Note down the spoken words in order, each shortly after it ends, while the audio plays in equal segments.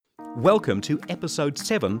Welcome to episode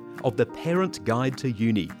 7 of The Parent Guide to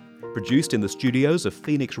Uni, produced in the studios of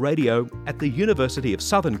Phoenix Radio at the University of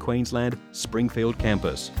Southern Queensland, Springfield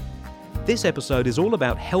campus. This episode is all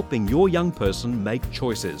about helping your young person make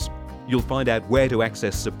choices. You'll find out where to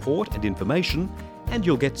access support and information, and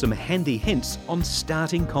you'll get some handy hints on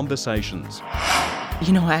starting conversations.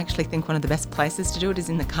 You know, I actually think one of the best places to do it is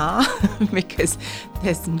in the car because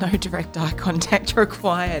there's no direct eye contact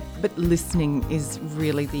required. But listening is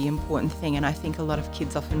really the important thing, and I think a lot of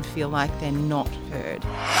kids often feel like they're not heard.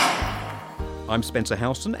 I'm Spencer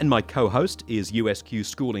Houston, and my co-host is USQ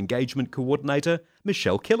School Engagement Coordinator,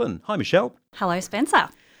 Michelle Killen. Hi, Michelle. Hello, Spencer.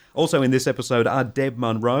 Also in this episode are Deb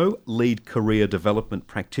Munro, Lead Career Development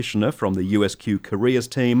Practitioner from the USQ Careers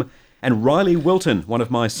team, and Riley Wilton, one of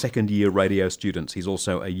my second-year radio students. He's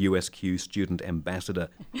also a USQ Student Ambassador.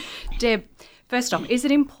 Deb, first off, is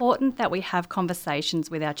it important that we have conversations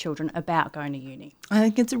with our children about going to uni? I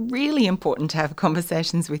think it's really important to have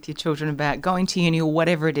conversations with your children about going to uni or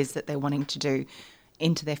whatever it is that they're wanting to do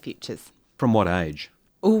into their futures. From what age?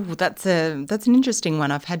 Oh, that's an interesting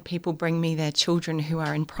one. I've had people bring me their children who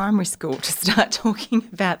are in primary school to start talking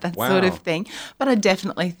about that sort of thing. But I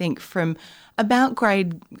definitely think from about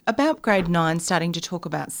grade 9 starting to talk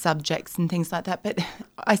about subjects and things like that. But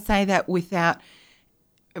I say that without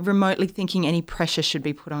remotely thinking any pressure should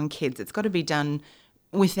be put on kids. It's got to be done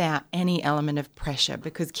without any element of pressure,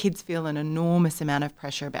 because kids feel an enormous amount of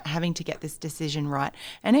pressure about having to get this decision right,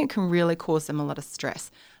 and it can really cause them a lot of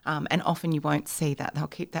stress. And often you won't see that. They'll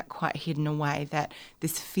keep that quite hidden away, that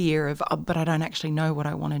this fear of, oh, but I don't actually know what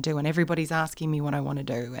I want to do, and everybody's asking me what I want to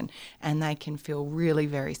do, and they can feel really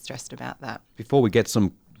very stressed about that. Before we get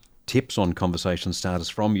some tips on conversation starters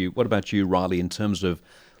from you, what about you, Riley, in terms of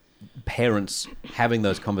parents having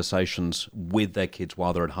those conversations with their kids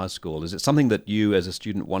while they're at high school? Is it something that you as a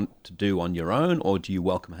student want to do on your own, or do you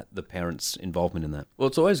welcome the parents' involvement in that? Well,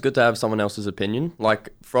 it's always good to have someone else's opinion. Like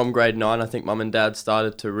from grade 9, I think mum and dad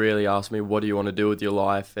started to really ask me, what do you want to do with your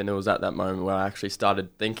life? And it was at that moment where I actually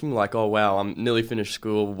started thinking like, oh wow, I'm nearly finished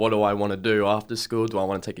school. What do I want to do after school? Do I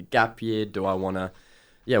want to take a gap year? What do I want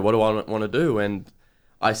to do? And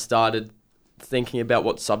I started thinking about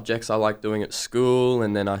what subjects I like doing at school,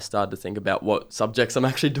 and then I started to think about what subjects I'm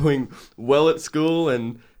actually doing well at school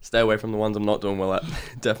and stay away from the ones I'm not doing well at,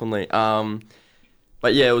 definitely.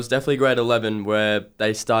 But yeah, it was definitely grade 11 where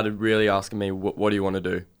they started really asking me, what do you want to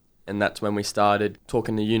do? And that's when we started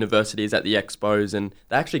talking to universities at the expos, and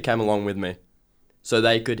they actually came along with me so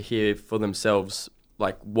they could hear for themselves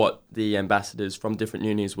like what the ambassadors from different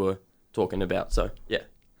unis were talking about. So yeah.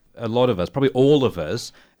 A lot of us, probably all of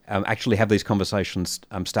us, actually have these conversations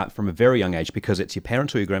start from a very young age, because it's your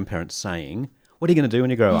parents or your grandparents saying, what are you going to do when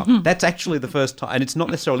you grow up? That's actually the first time, and it's not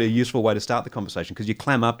necessarily a useful way to start the conversation, because you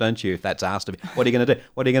clam up, don't you, if that's asked of you. What are you going to do?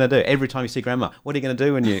 What are you going to do? Every time you see grandma, what are you going to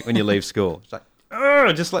do when you leave school? It's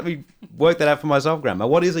like, just let me work that out for myself, grandma.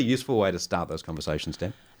 What is a useful way to start those conversations,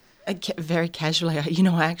 Dan? Very casually,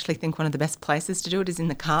 I actually think one of the best places to do it is in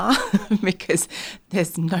the car because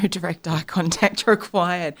there's no direct eye contact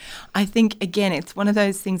required. I think, again, it's one of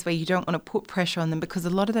those things where you don't want to put pressure on them, because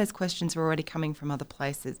a lot of those questions are already coming from other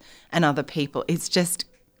places and other people. It's just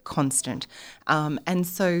constant. And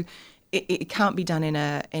so it can't be done in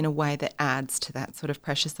a way that adds to that sort of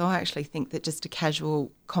pressure. So I actually think that just a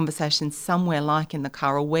casual conversation somewhere like in the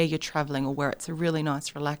car, or where you're travelling, or where it's a really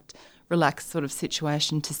nice relaxed sort of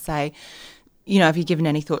situation to say, have you given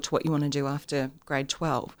any thought to what you want to do after grade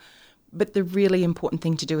 12? But the really important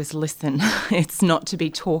thing to do is listen. It's not to be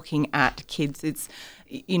talking at kids. It's,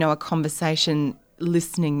 a conversation.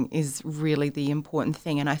 Listening is really the important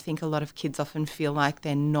thing. And I think a lot of kids often feel like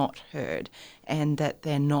they're not heard and that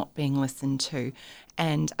they're not being listened to.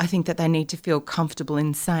 And I think that they need to feel comfortable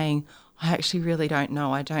in saying, I actually really don't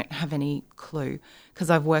know. I don't have any clue,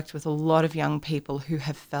 because I've worked with a lot of young people who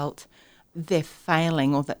have felt they're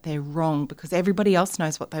failing or that they're wrong because everybody else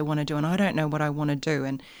knows what they want to do and I don't know what I want to do.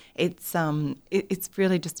 And it's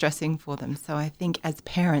really distressing for them. So I think as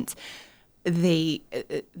parents, the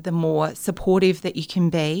more supportive that you can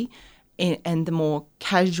be and the more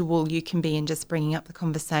casual you can be in just bringing up the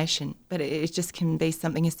conversation. But it just can be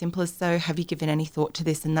something as simple as, so have you given any thought to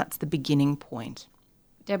this? And that's the beginning point.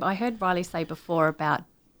 Deb, I heard Riley say before about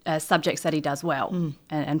subjects that he does well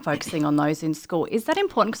and focusing on those in school. Is that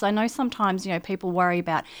important? Because I know sometimes, people worry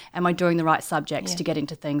about, am I doing the right subjects to get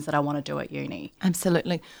into things that I want to do at uni?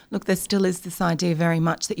 Absolutely. Look, there still is this idea very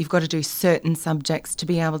much that you've got to do certain subjects to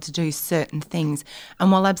be able to do certain things.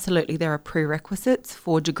 And while absolutely there are prerequisites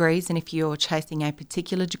for degrees, and if you're chasing a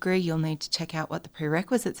particular degree, you'll need to check out what the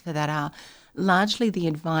prerequisites for that are, largely the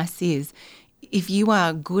advice is, if you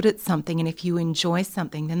are good at something and if you enjoy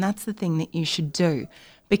something, then that's the thing that you should do,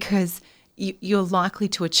 because you're likely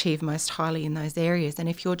to achieve most highly in those areas. And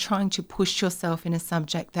if you're trying to push yourself in a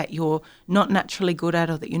subject that you're not naturally good at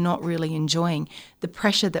or that you're not really enjoying, the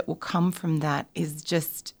pressure that will come from that is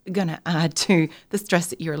just going to add to the stress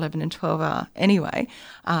that year 11 and 12 are anyway.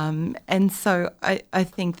 And so I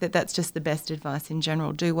think that that's just the best advice in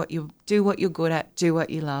general. Do what you're good at, do what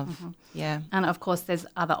you love. Mm-hmm. Yeah. And of course, there's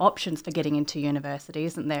other options for getting into university,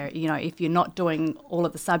 isn't there? You know, if you're not doing all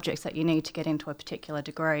of the subjects that you need to get into a particular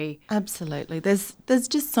degree. Absolutely. There's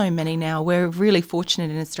just so many now. We're really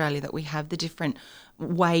fortunate in Australia that we have the different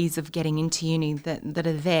ways of getting into uni that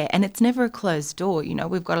are there, and it's never a closed door. You know,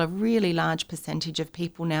 we've got a really large percentage of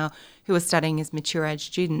people now who are studying as mature age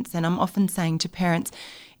students, and I'm often saying to parents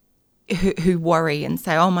who worry and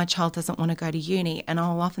say, oh, my child doesn't want to go to uni, and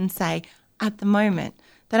I'll often say, at the moment.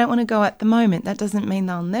 They don't want to go at the moment. That doesn't mean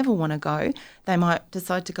they'll never want to go. They might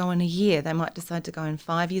decide to go in a year. They might decide to go in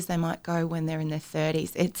 5 years. They might go when they're in their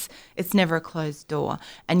 30s. It's never a closed door.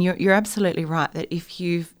 And you're absolutely right that if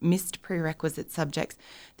you've missed prerequisite subjects,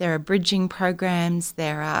 there are bridging programs.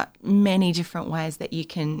 There are many different ways that you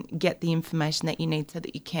can get the information that you need so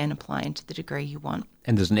that you can apply into the degree you want.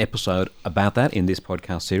 And there's an episode about that in this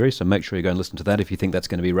podcast series, so make sure you go and listen to that if you think that's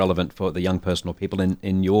going to be relevant for the young person or people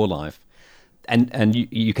in your life. And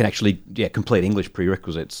you can actually complete English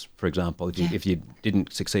prerequisites, for example. If you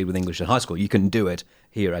didn't succeed with English at high school, you can do it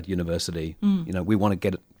here at university. You know, we want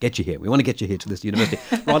to get you here. We want to get you here to this university.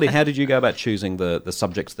 Riley, how did you go about choosing the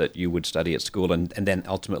subjects that you would study at school and then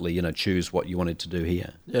ultimately, you know, choose what you wanted to do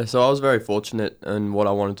here? Yeah, so I was very fortunate in what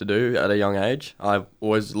I wanted to do at a young age. I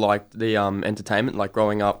always liked the entertainment, like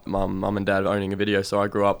growing up, mum and dad owning a video, so I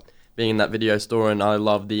grew up being in that video store and I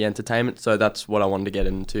loved the entertainment, so that's what I wanted to get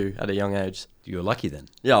into at a young age. You were lucky then.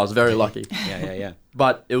 Yeah, I was very lucky. Yeah.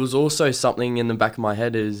 But it was also something in the back of my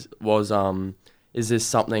head is this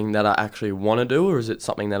something that I actually want to do, or is it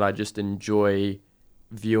something that I just enjoy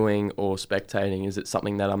viewing or spectating? Is it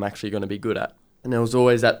something that I'm actually going to be good at? And there was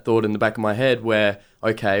always that thought in the back of my head where,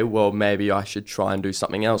 okay, well, maybe I should try and do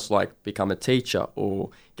something else, like become a teacher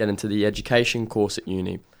or get into the education course at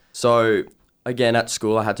uni. So again, at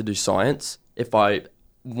school, I had to do science. If I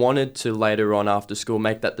wanted to later on after school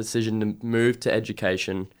make that decision to move to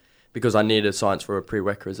education, because I needed science for a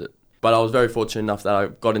prerequisite. But I was very fortunate enough that I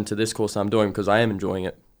got into this course I'm doing because I am enjoying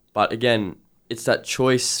it. But again, it's that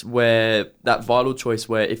choice that vital choice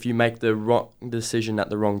where if you make the wrong decision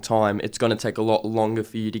at the wrong time, it's going to take a lot longer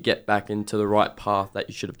for you to get back into the right path that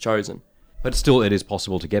you should have chosen. But still, it is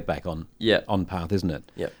possible to get back on path, isn't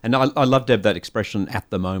it? Yeah. And I love to have that expression "at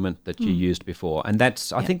the moment" that you used before, and I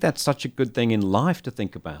think that's such a good thing in life to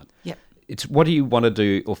think about. Yeah. It's what do you want to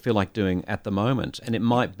do or feel like doing at the moment, and it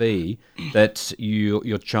might be that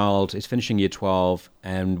your child is finishing year 12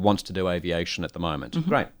 and wants to do aviation at the moment. Mm-hmm.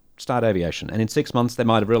 Great, start aviation, and in 6 months they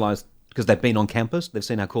might have realised, because they've been on campus, they've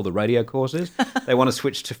seen how cool the radio course is, they want to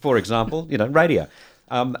switch to, for example, radio.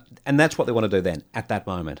 And that's what they want to do then, at that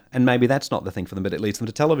moment. And maybe that's not the thing for them, but it leads them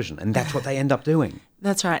to television. And that's what they end up doing.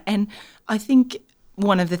 That's right. And I think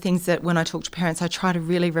one of the things that when I talk to parents, I try to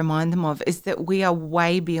really remind them of is that we are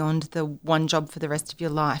way beyond the one job for the rest of your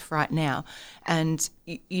life right now. And,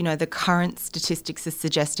 you know, the current statistics are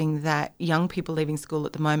suggesting that young people leaving school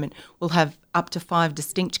at the moment will have up to 5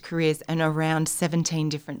 distinct careers and around 17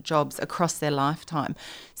 different jobs across their lifetime.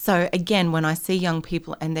 So again, when I see young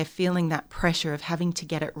people and they're feeling that pressure of having to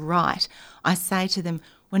get it right, I say to them,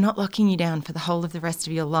 we're not locking you down for the whole of the rest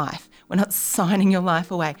of your life. We're not signing your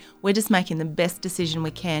life away. We're just making the best decision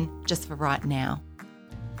we can just for right now.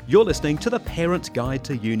 You're listening to The Parent's Guide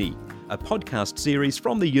to Uni, a podcast series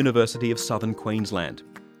from the University of Southern Queensland.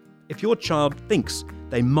 If your child thinks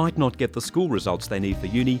they might not get the school results they need for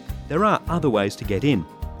uni, there are other ways to get in.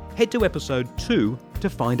 Head to episode 2 to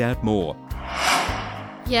find out more.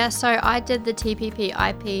 Yeah, so I did the TPP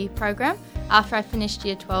IP program after I finished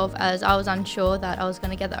year 12, as I was unsure that I was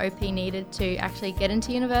going to get the OP needed to actually get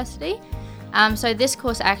into university. So this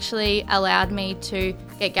course actually allowed me to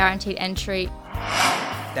get guaranteed entry.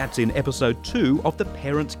 That's in episode 2 of The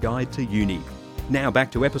Parent's Guide to Uni. Now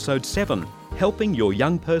back to episode 7, helping your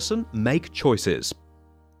young person make choices.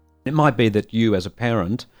 It might be that you as a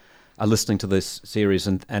parent are listening to this series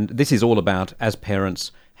and this is all about, as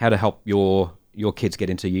parents, how to help your kids get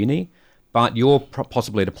into uni. But you're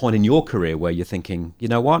possibly at a point in your career where you're thinking, you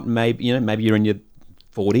know what, maybe you're in your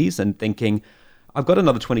 40s and thinking, I've got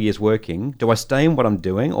another 20 years working. Do I stay in what I'm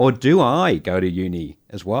doing, or do I go to uni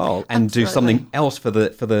as well and do something else for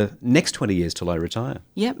the next 20 years till I retire?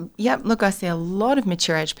 Yep. Look, I see a lot of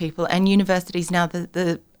mature age people, and universities now,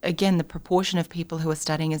 the again, the proportion of people who are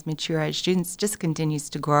studying as mature age students just continues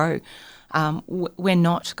to grow. We're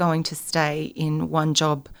not going to stay in one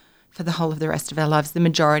job for the whole of the rest of our lives. The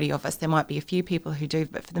majority of us, there might be a few people who do,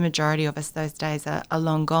 but for the majority of us, those days are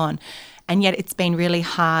long gone. And yet it's been really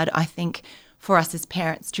hard, I think, for us as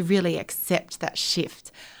parents to really accept that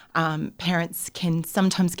shift. Parents can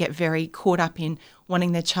sometimes get very caught up in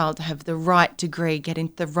wanting their child to have the right degree, get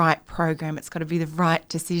into the right program. It's got to be the right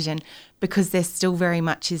decision, because there still very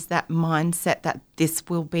much is that mindset that this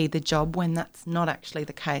will be the job, when that's not actually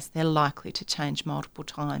the case. They're likely to change multiple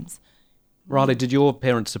times. Riley, did your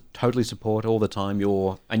parents totally support all the time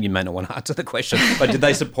and you may not want to answer the question, but did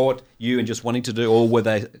they support you in just wanting to do, or were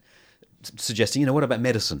they suggesting, what about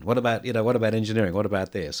medicine? What about engineering? What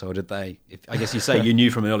about this? Or did they, I guess you say you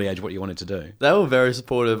knew from an early age what you wanted to do? They were very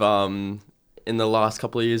supportive in the last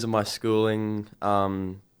couple of years of my schooling.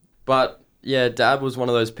 But yeah, Dad was one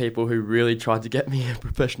of those people who really tried to get me a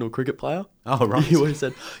professional cricket player. Oh, right. He always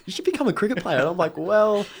said, you should become a cricket player. And I'm like,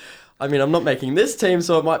 well, I mean, I'm not making this team,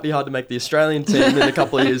 so it might be hard to make the Australian team in a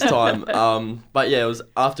couple of years' time. But yeah, it was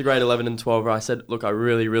after grade 11 and 12 where I said, look, I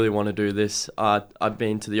really, really want to do this. I've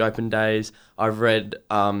been to the open days. I've read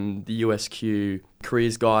the USQ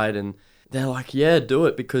careers guide, and they're like, yeah, do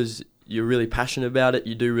it, because you're really passionate about it.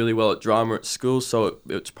 You do really well at drama at school, so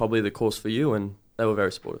it's probably the course for you. And they were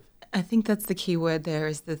very supportive. I think that's the key word there,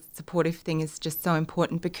 is the supportive thing is just so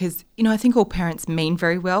important, because, I think all parents mean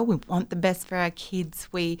very well. We want the best for our kids.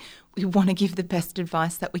 We want to give the best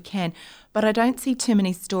advice that we can. But I don't see too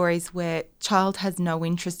many stories where child has no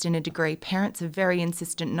interest in a degree. Parents are very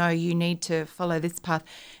insistent, no, you need to follow this path.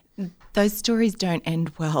 Those stories don't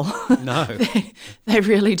end well. No. They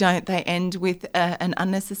really don't. They end with an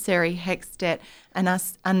unnecessary HECS debt, an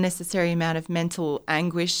unnecessary amount of mental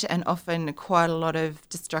anguish, and often quite a lot of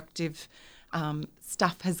destructive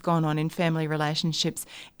stuff has gone on in family relationships.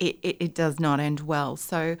 It does not end well.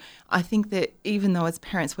 So I think that even though as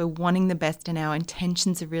parents we're wanting the best and our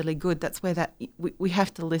intentions are really good, that's where we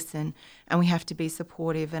have to listen and we have to be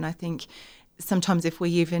supportive. And I think sometimes if we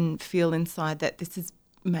even feel inside that this is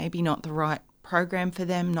maybe not the right program for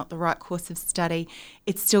them, not the right course of study,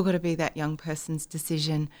 it's still got to be that young person's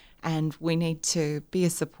decision, and we need to be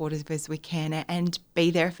as supportive as we can and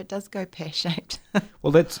be there if it does go pear-shaped.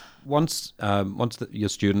 Well, that's once your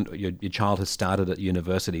child has started at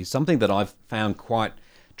university, something that I've found quite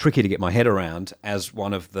tricky to get my head around as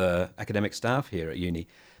one of the academic staff here at uni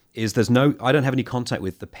is I don't have any contact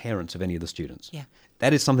with the parents of any of the students. Yeah.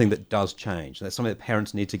 That is something that does change. That's something that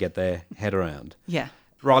parents need to get their head around. Yeah.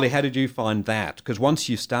 Riley, how did you find that? Because once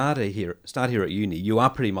you start here at uni, you are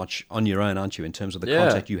pretty much on your own, aren't you, in terms of the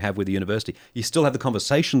contact you have with the university? You still have the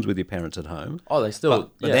conversations with your parents at home. Oh, they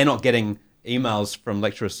still... But they're not getting emails from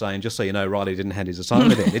lecturers saying, just so you know, Riley didn't hand his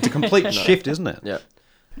assignment in. It's a complete shift, isn't it? Yeah.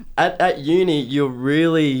 At uni, you're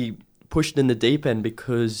really pushed in the deep end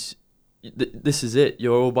because this is it.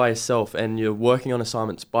 You're all by yourself and you're working on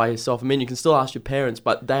assignments by yourself. I mean, you can still ask your parents,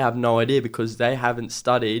 but they have no idea because they haven't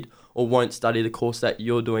studied or won't study the course that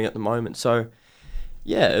you're doing at the moment. So,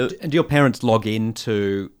 yeah. And do your parents log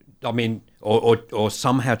into, or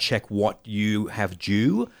somehow check what you have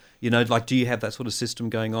due? Do you have that sort of system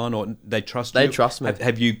going on, or they trust you? They trust me.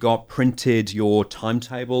 Have you got printed your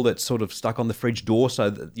timetable that's sort of stuck on the fridge door so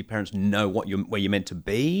that your parents know where you're meant to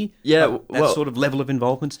be? Yeah. That sort of level of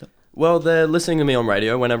involvement stuff? Well, they're listening to me on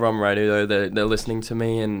radio. Whenever I'm on radio, they're listening to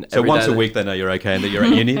me. And so once a week they know you're okay and that you're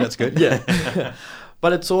at uni. That's good. Yeah.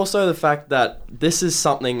 But it's also the fact that this is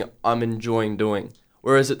something I'm enjoying doing.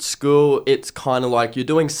 Whereas at school, it's kind of like you're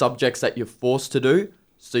doing subjects that you're forced to do,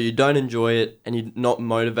 so you don't enjoy it and you're not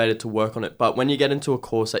motivated to work on it. But when you get into a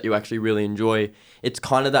course that you actually really enjoy, it's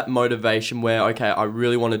kind of that motivation where, okay, I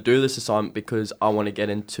really want to do this assignment because I want to get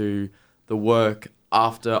into the work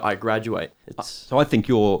after I graduate. So I think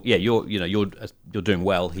you're doing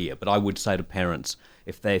well here. But I would say to parents,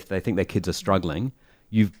 if they think their kids are struggling,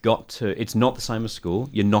 you've got to, it's not the same as school.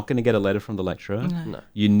 You're not going to get a letter from the lecturer. No.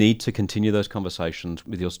 You need to continue those conversations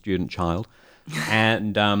with your student child.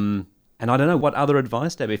 And I don't know, what other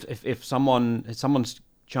advice, Deb? If someone's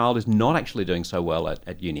child is not actually doing so well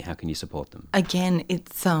at uni, how can you support them? Again,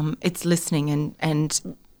 it's listening and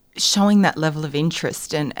showing that level of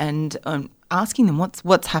interest and asking them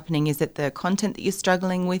what's happening. Is it the content that you're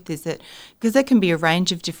struggling with? Is it, because there can be a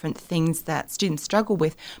range of different things that students struggle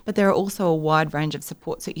with, but there are also a wide range of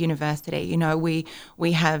supports at university.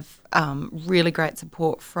 We have really great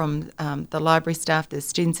support from the library staff, the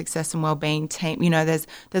student success and wellbeing team.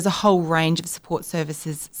 There's a whole range of support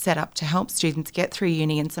services set up to help students get through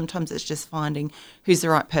uni, and sometimes it's just finding who's the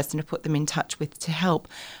right person to put them in touch with to help.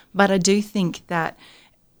 But I do think that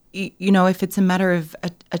if it's a matter of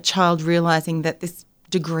a child realising that this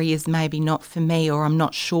degree is maybe not for me, or I'm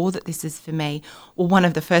not sure that this is for me, well, one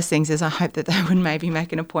of the first things is I hope that they would maybe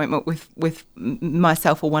make an appointment with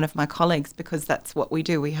myself or one of my colleagues, because that's what we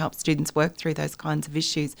do. We help students work through those kinds of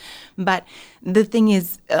issues. But the thing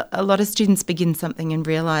is, a lot of students begin something and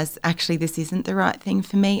realise, actually, this isn't the right thing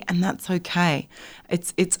for me, and that's okay.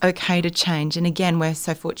 It's okay to change. And again, we're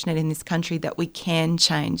so fortunate in this country that we can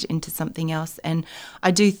change into something else. And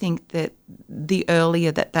I do think that the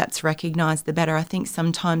earlier that that's recognised, the better. I think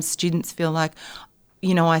sometimes students feel like,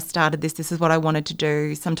 I started this is what I wanted to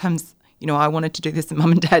do. Sometimes, I wanted to do this and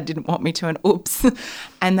mum and dad didn't want me to, and oops.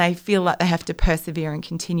 And they feel like they have to persevere and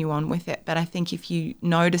continue on with it. But I think if you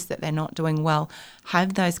notice that they're not doing well,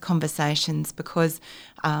 have those conversations, because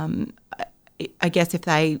I guess if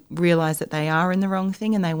they realise that they are in the wrong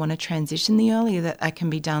thing and they want to transition, the earlier that can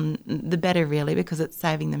be done, the better, really, because it's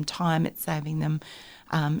saving them time, it's saving them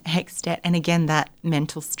HECS debt, and again, that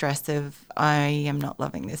mental stress of, I am not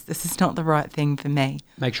loving this is not the right thing for me.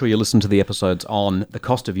 Make sure you listen to the episodes on the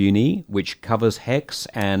cost of uni, which covers HECS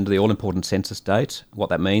and the all-important census date, what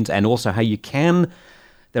that means, and also how you can,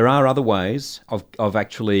 there are other ways of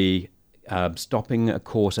actually stopping a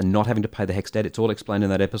course and not having to pay the HECS debt. It's all explained in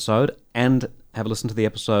that episode. And have a listen to the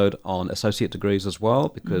episode on associate degrees as well,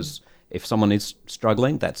 because if someone is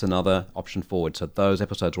struggling, that's another option forward. So those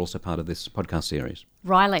episodes are also part of this podcast series.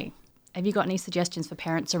 Riley, have you got any suggestions for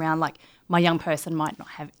parents around, like, my young person might not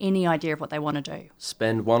have any idea of what they want to do?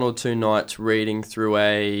 Spend 1 or 2 nights reading through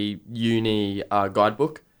a uni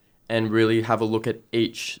guidebook and really have a look at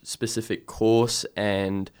each specific course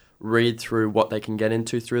and read through what they can get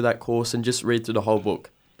into through that course, and just read through the whole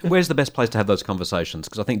book. Where's the best place to have those conversations?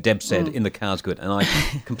 Because I think Deb said in the car's good, and I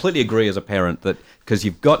completely agree as a parent that because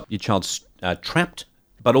you've got your child trapped,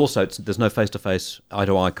 but also there's no face-to-face,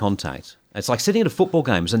 eye-to-eye contact. It's like sitting at a football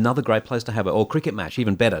game is another great place to have it, or cricket match,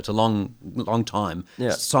 even better. It's a long time,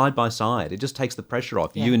 side by side. It just takes the pressure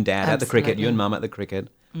off. You and Dad at the cricket, you and Mum at the cricket.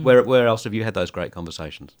 Where else have you had those great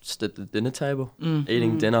conversations? Just at the dinner table,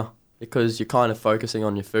 eating dinner. Because you're kind of focusing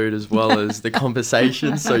on your food as well as the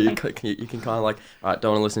conversation, so you can kind of like, all right,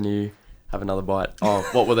 don't want to listen to you, have another bite. Oh,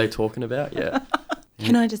 what were they talking about? Yeah.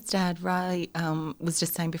 Can I just add, Riley was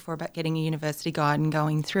just saying before about getting a university guide and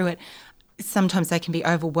going through it. Sometimes they can be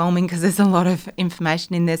overwhelming because there's a lot of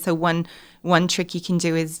information in there. So one trick you can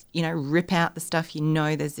do is, rip out the stuff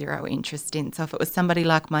there's zero interest in. So if it was somebody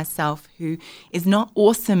like myself who is not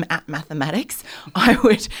awesome at mathematics, I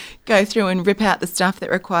would go through and rip out the stuff that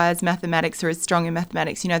requires mathematics or is strong in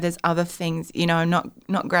mathematics. There's other things, I'm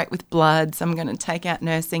not great with blood, so I'm going to take out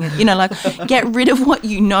nursing. And, get rid of what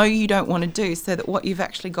you don't want to do, so that what you've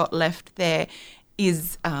actually got left there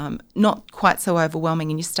is not quite so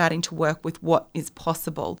overwhelming, and you're starting to work with what is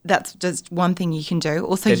possible. That's just one thing you can do.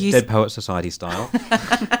 Also, Dead Poet Society style.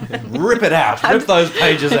 Rip it out. Rip those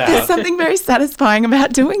pages out. There's something very satisfying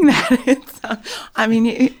about doing that. It's,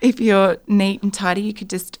 if you're neat and tidy, you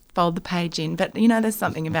could just fold the page in. But, there's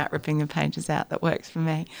something about ripping the pages out that works for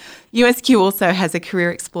me. USQ also has a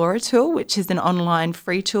Career Explorer tool, which is an online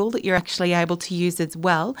free tool that you're actually able to use as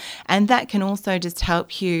well. And that can also just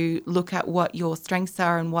help you look at what your strengths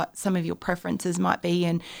are and what some of your preferences might be,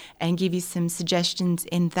 and give you some suggestions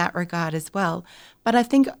in that regard as well. But I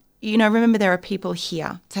think, remember, there are people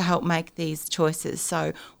here to help make these choices.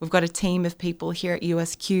 So we've got a team of people here at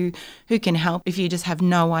USQ who can help if you just have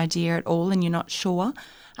no idea at all and you're not sure.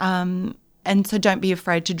 And so don't be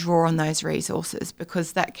afraid to draw on those resources,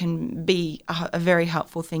 because that can be a very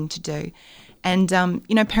helpful thing to do. And,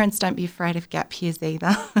 parents, don't be afraid of gap years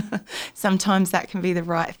either. Sometimes that can be the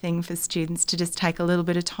right thing for students, to just take a little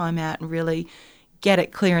bit of time out and really get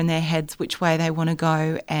it clear in their heads which way they want to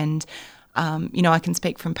go. And, I can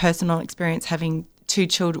speak from personal experience, having 2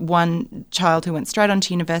 children, one child who went straight on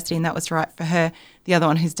to university and that was right for her, the other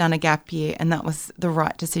one who's done a gap year and that was the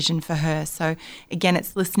right decision for her. So again,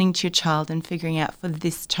 it's listening to your child and figuring out, for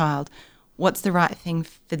this child, what's the right thing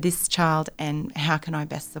for this child and how can I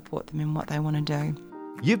best support them in what they want to do.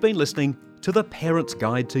 You've been listening to The Parent's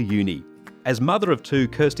Guide to Uni. As mother of 2,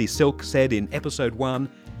 Kirsty Silk, said in episode 1,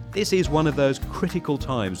 this is one of those critical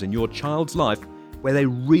times in your child's life where they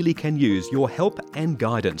really can use your help and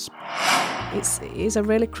guidance. It's a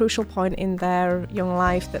really crucial point in their young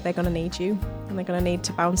life that they're going to need you, and they're going to need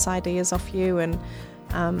to bounce ideas off you. And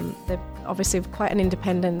they're obviously quite an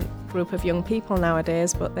independent group of young people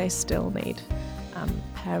nowadays, but they still need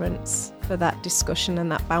parents for that discussion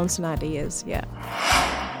and that bouncing ideas,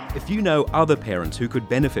 If you know other parents who could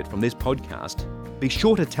benefit from this podcast, be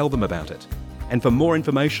sure to tell them about it. And for more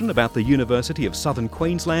information about the University of Southern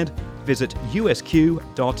Queensland, visit usq.edu.au.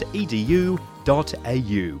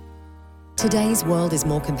 Today's world is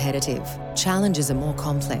more competitive, challenges are more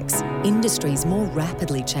complex, industries more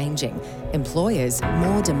rapidly changing, employers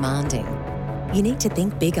more demanding. You need to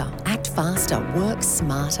think bigger, act faster, work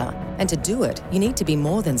smarter. And to do it, you need to be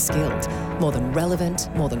more than skilled, more than relevant,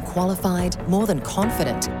 more than qualified, more than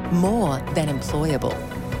confident, more than employable.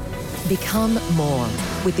 Become more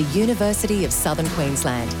with the University of Southern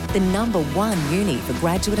Queensland, the #1 uni for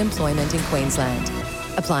graduate employment in Queensland.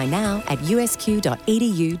 Apply now at usq.edu.au.